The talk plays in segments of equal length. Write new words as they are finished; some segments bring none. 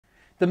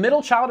The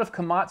middle child of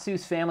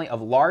Komatsu's family of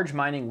large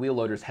mining wheel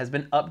loaders has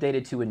been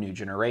updated to a new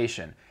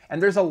generation,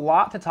 and there's a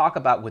lot to talk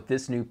about with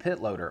this new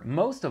pit loader.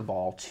 Most of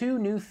all, two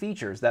new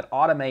features that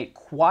automate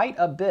quite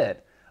a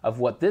bit of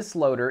what this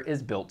loader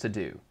is built to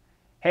do.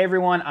 Hey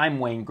everyone, I'm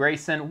Wayne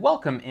Grayson.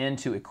 Welcome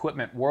into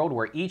Equipment World,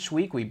 where each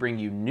week we bring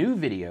you new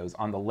videos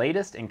on the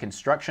latest in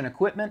construction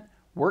equipment,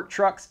 work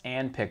trucks,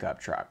 and pickup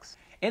trucks.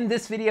 In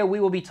this video, we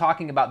will be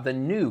talking about the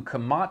new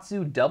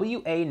Komatsu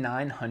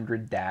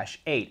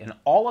WA900-8 and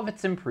all of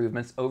its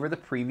improvements over the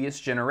previous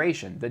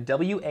generation, the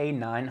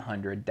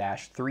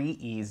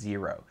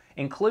WA900-3E0,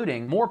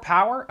 including more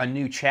power, a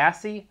new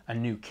chassis, a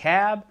new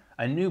cab,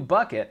 a new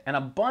bucket, and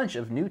a bunch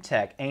of new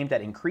tech aimed at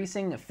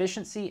increasing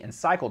efficiency and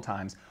cycle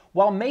times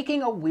while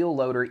making a wheel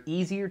loader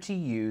easier to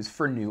use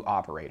for new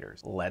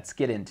operators. Let's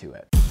get into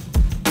it.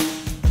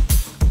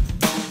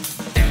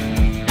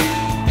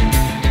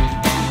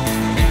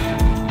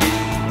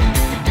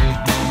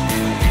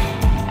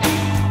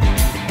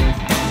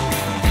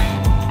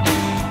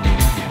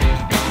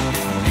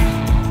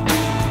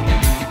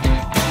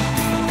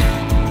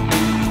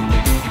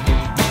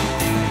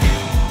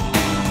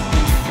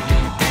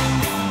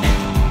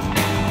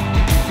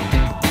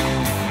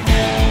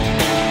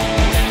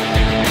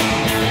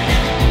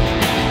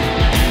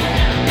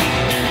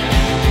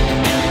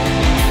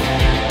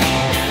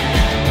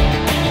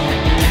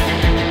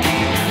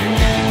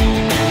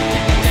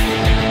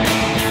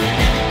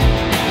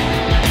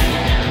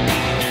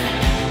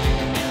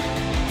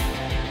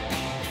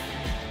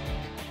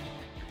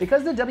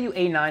 Because the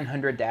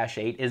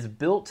WA900-8 is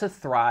built to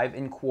thrive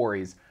in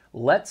quarries,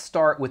 let's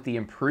start with the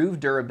improved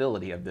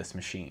durability of this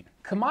machine.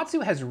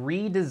 Komatsu has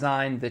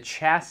redesigned the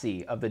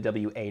chassis of the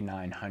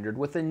WA900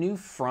 with a new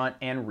front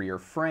and rear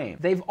frame.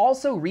 They've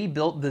also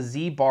rebuilt the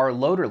Z-bar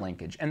loader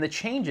linkage, and the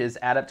changes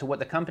add up to what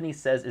the company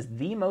says is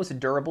the most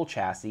durable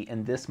chassis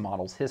in this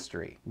model's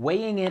history.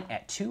 Weighing in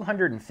at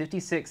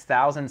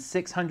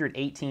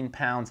 256,618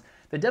 pounds,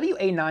 the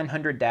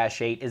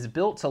WA900-8 is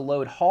built to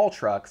load haul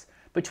trucks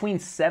between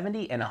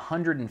 70 and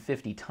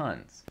 150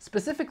 tons.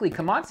 Specifically,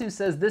 Komatsu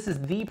says this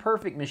is the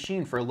perfect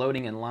machine for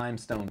loading in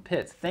limestone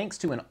pits, thanks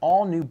to an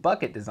all-new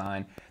bucket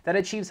design that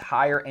achieves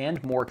higher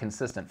and more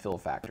consistent fill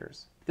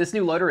factors. This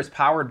new loader is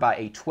powered by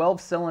a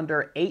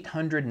 12-cylinder,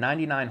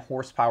 899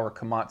 horsepower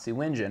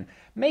Komatsu engine,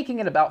 making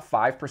it about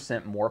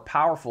 5% more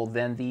powerful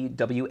than the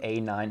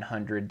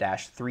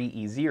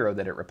WA900-3E0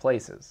 that it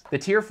replaces. The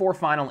Tier 4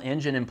 final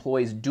engine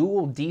employs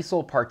dual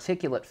diesel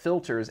particulate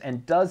filters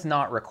and does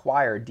not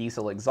require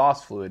diesel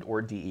exhaust fluid,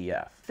 or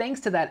DEF. Thanks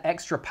to that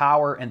extra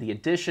power and the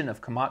addition of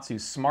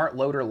Komatsu's smart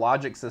loader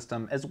logic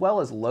system, as well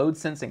as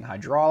load-sensing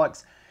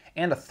hydraulics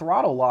and a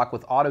throttle lock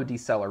with auto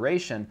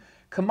deceleration,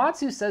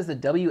 Komatsu says the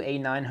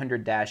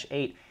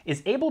WA900-8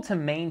 is able to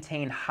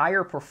maintain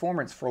higher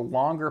performance for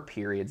longer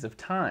periods of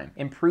time,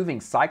 improving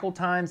cycle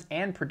times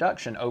and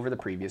production over the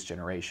previous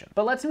generation.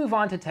 But let's move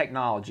on to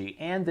technology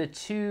and the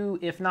two,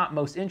 if not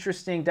most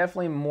interesting,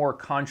 definitely more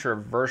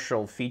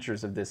controversial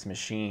features of this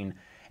machine,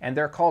 and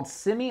they're called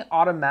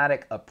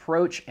semi-automatic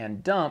approach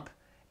and dump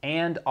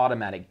and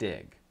automatic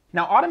dig.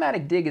 Now,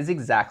 automatic dig is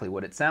exactly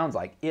what it sounds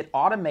like. It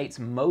automates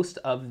most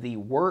of the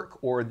work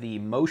or the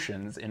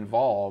motions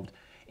involved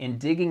in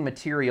digging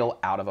material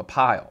out of a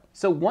pile.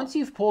 So once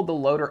you've pulled the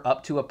loader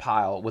up to a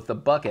pile with the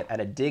bucket at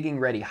a digging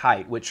ready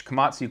height, which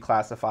Komatsu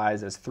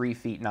classifies as 3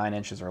 feet 9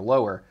 inches or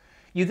lower,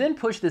 you then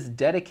push this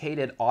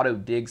dedicated auto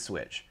dig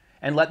switch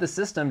and let the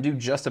system do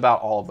just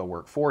about all of the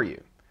work for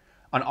you.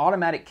 An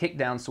automatic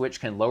kickdown switch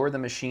can lower the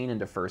machine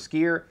into first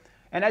gear,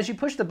 and as you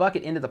push the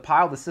bucket into the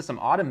pile, the system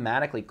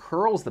automatically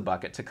curls the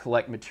bucket to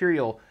collect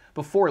material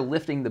before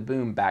lifting the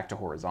boom back to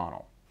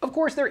horizontal. Of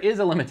course, there is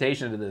a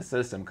limitation to this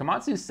system.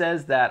 Komatsu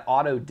says that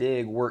auto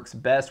dig works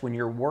best when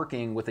you're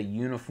working with a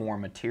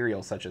uniform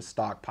material such as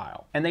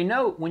stockpile. And they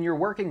note when you're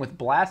working with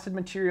blasted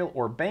material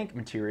or bank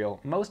material,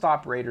 most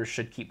operators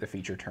should keep the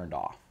feature turned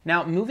off.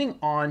 Now, moving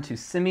on to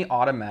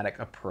semi-automatic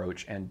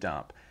approach and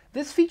dump.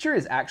 This feature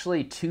is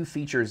actually two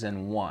features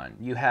in one.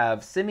 You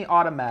have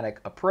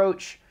semi-automatic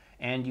approach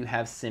and you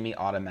have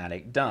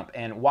semi-automatic dump.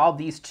 And while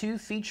these two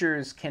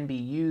features can be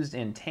used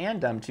in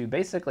tandem to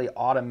basically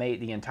automate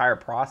the entire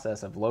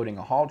process of loading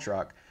a haul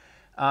truck,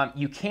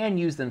 you can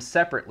use them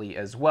separately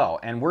as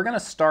well. And we're gonna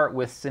start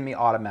with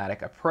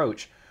semi-automatic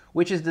approach,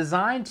 which is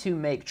designed to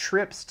make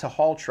trips to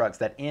haul trucks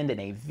that end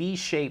in a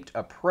V-shaped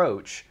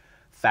approach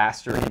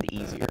faster and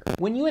easier.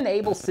 When you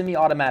enable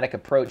semi-automatic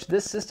approach,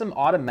 this system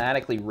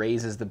automatically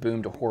raises the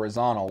boom to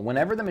horizontal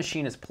whenever the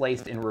machine is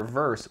placed in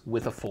reverse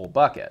with a full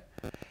bucket.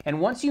 And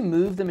once you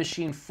move the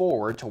machine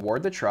forward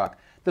toward the truck,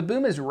 the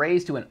boom is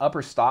raised to an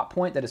upper stop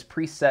point that is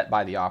preset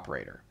by the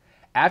operator.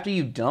 After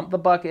you dump the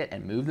bucket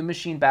and move the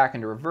machine back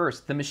into reverse,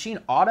 the machine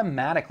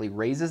automatically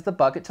raises the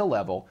bucket to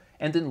level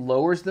and then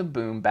lowers the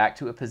boom back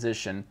to a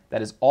position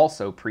that is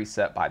also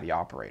preset by the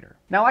operator.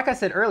 Now, like I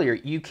said earlier,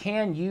 you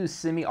can use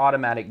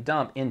semi-automatic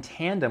dump in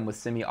tandem with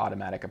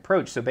semi-automatic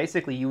approach. So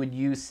basically you would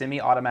use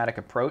semi-automatic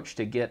approach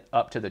to get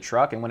up to the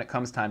truck, and when it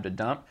comes time to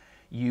dump,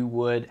 you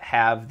would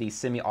have the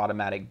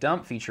semi-automatic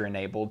dump feature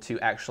enabled to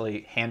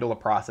actually handle the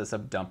process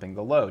of dumping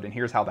the load. And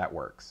here's how that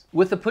works.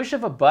 With the push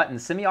of a button,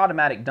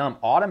 semi-automatic dump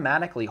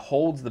automatically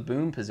holds the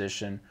boom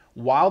position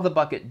while the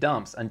bucket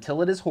dumps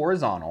until it is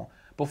horizontal,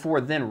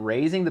 before then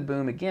raising the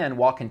boom again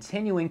while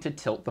continuing to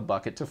tilt the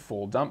bucket to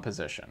full dump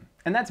position.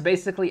 And that's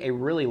basically a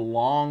really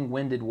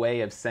long-winded way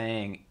of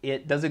saying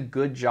it does a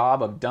good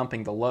job of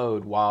dumping the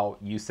load while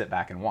you sit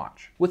back and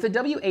watch. With the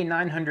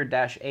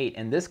WA900-8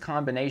 and this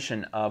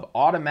combination of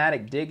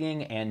automatic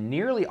digging and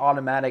nearly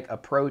automatic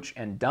approach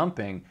and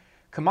dumping,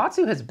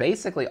 Komatsu has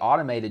basically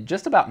automated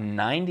just about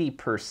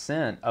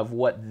 90% of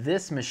what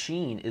this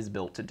machine is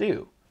built to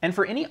do. And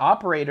for any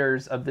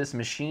operators of this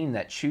machine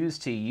that choose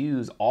to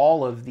use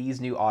all of these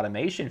new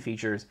automation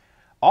features,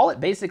 all it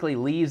basically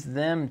leaves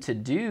them to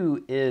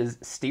do is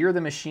steer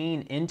the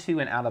machine into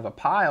and out of a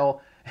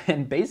pile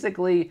and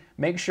basically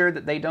make sure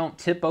that they don't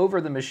tip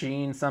over the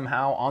machine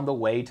somehow on the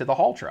way to the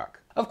haul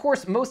truck. Of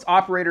course, most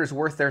operators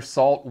worth their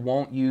salt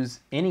won't use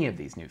any of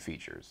these new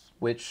features,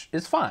 which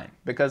is fine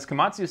because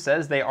Komatsu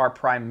says they are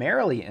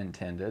primarily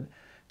intended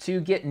to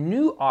get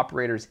new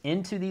operators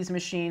into these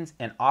machines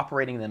and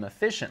operating them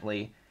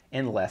efficiently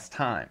in less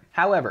time.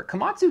 However,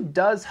 Komatsu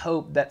does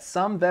hope that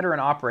some veteran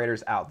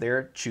operators out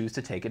there choose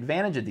to take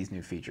advantage of these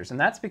new features, and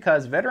that's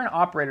because veteran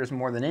operators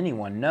more than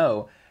anyone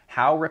know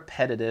how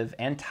repetitive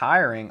and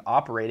tiring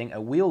operating a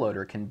wheel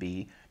loader can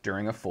be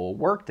during a full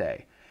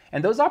workday.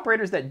 And those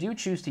operators that do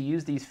choose to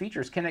use these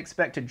features can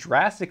expect to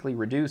drastically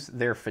reduce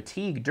their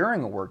fatigue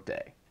during a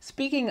workday.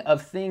 Speaking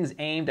of things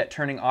aimed at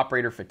turning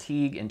operator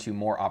fatigue into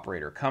more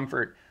operator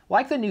comfort,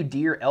 like the new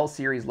Deere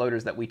L-Series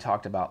loaders that we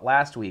talked about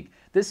last week,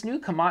 this new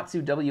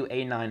Komatsu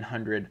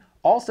WA900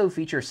 also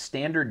features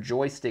standard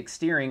joystick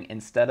steering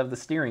instead of the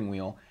steering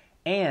wheel,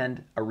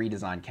 and a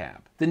redesigned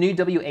cab. The new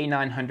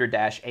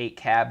WA900-8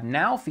 cab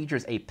now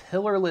features a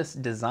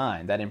pillarless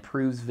design that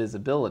improves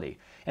visibility.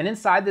 And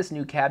inside this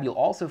new cab, you'll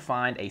also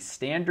find a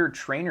standard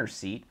trainer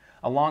seat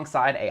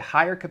alongside a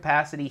higher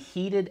capacity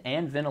heated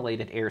and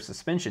ventilated air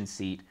suspension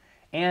seat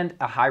and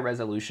a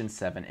high-resolution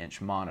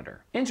 7-inch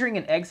monitor. Entering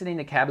and exiting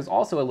the cab is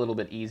also a little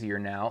bit easier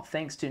now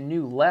thanks to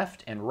new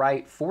left and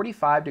right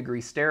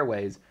 45-degree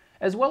stairways,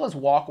 as well as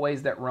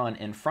walkways that run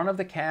in front of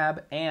the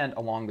cab and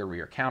along the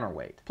rear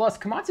counterweight. Plus,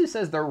 Komatsu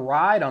says the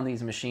ride on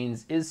these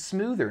machines is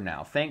smoother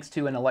now thanks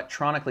to an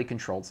electronically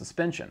controlled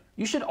suspension.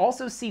 You should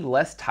also see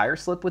less tire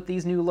slip with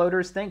these new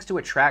loaders thanks to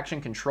a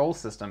traction control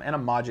system and a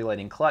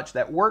modulating clutch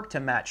that work to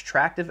match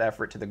tractive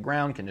effort to the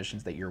ground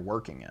conditions that you're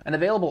working in. An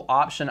available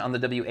option on the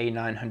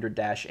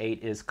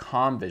WA900-8 is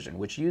Comm Vision,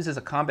 which uses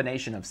a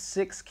combination of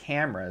 6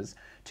 cameras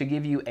to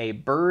give you a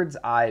bird's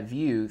eye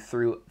view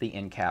through the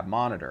in-cab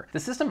monitor. The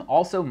system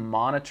also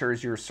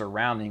monitors your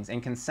surroundings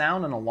and can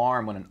sound an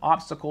alarm when an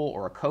obstacle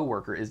or a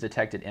coworker is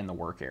detected in the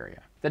work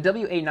area. The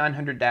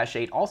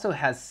WA900-8 also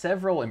has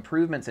several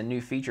improvements and new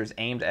features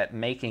aimed at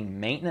making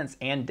maintenance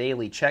and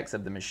daily checks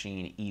of the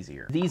machine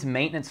easier. These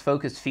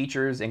maintenance-focused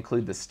features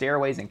include the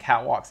stairways and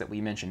catwalks that we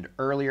mentioned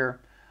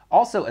earlier,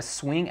 also a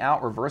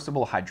swing-out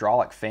reversible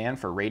hydraulic fan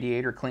for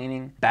radiator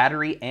cleaning,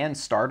 battery and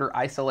starter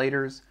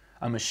isolators,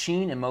 a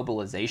machine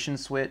immobilization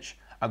switch,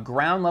 a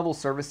ground level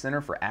service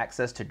center for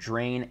access to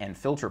drain and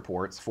filter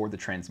ports for the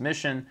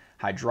transmission,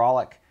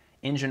 hydraulic,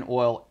 engine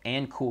oil,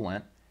 and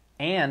coolant,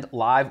 and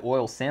live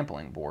oil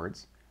sampling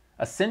boards,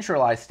 a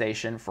centralized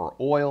station for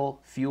oil,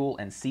 fuel,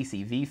 and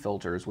CCV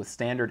filters with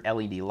standard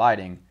LED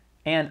lighting,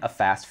 and a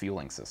fast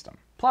fueling system.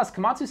 Plus,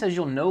 Komatsu says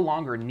you'll no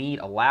longer need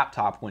a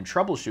laptop when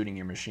troubleshooting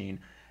your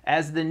machine,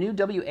 as the new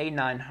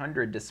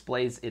WA900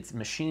 displays its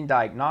machine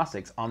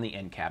diagnostics on the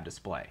in-cab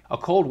display. A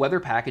cold weather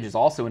package is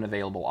also an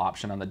available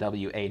option on the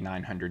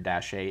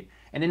WA900-8,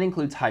 and it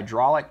includes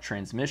hydraulic,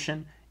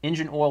 transmission,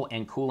 engine oil,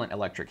 and coolant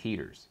electric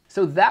heaters.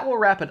 So that will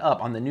wrap it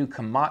up on the new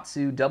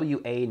Komatsu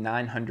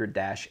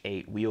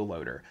WA900-8 wheel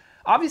loader.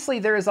 Obviously,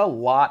 there is a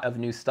lot of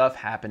new stuff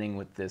happening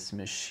with this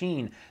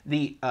machine.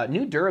 The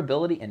new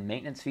durability and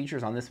maintenance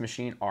features on this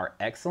machine are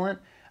excellent.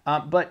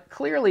 But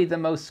clearly the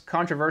most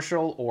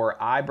controversial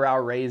or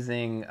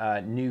eyebrow-raising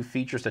new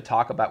features to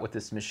talk about with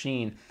this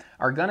machine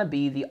are going to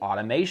be the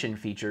automation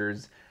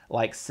features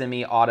like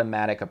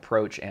semi-automatic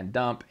approach and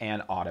dump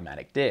and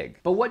automatic dig.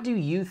 But what do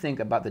you think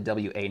about the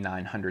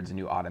WA900's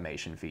new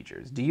automation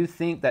features? Do you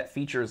think that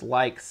features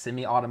like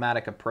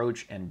semi-automatic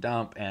approach and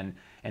dump and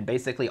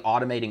basically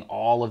automating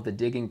all of the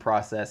digging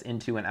process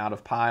into and out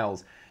of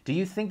piles, do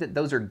you think that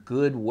those are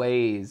good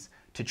ways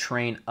to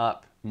train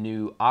up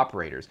new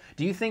operators?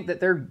 Do you think that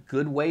they're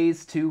good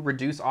ways to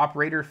reduce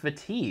operator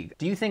fatigue?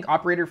 Do you think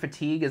operator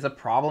fatigue is a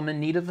problem in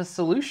need of a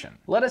solution?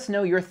 Let us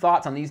know your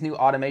thoughts on these new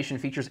automation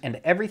features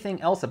and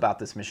everything else about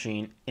this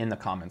machine in the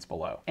comments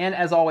below. And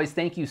as always,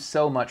 thank you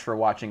so much for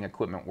watching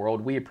Equipment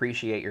World. We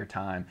appreciate your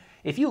time.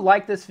 If you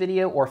liked this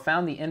video or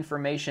found the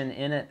information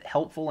in it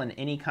helpful in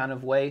any kind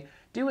of way,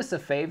 do us a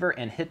favor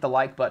and hit the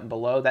like button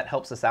below. That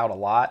helps us out a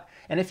lot.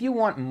 And if you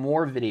want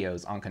more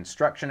videos on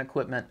construction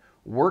equipment,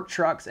 work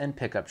trucks, and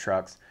pickup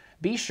trucks,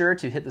 be sure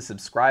to hit the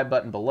subscribe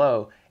button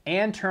below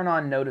and turn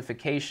on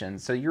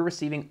notifications so you're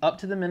receiving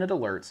up-to-the-minute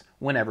alerts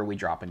whenever we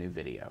drop a new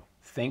video.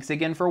 Thanks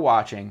again for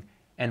watching,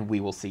 and we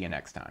will see you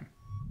next time.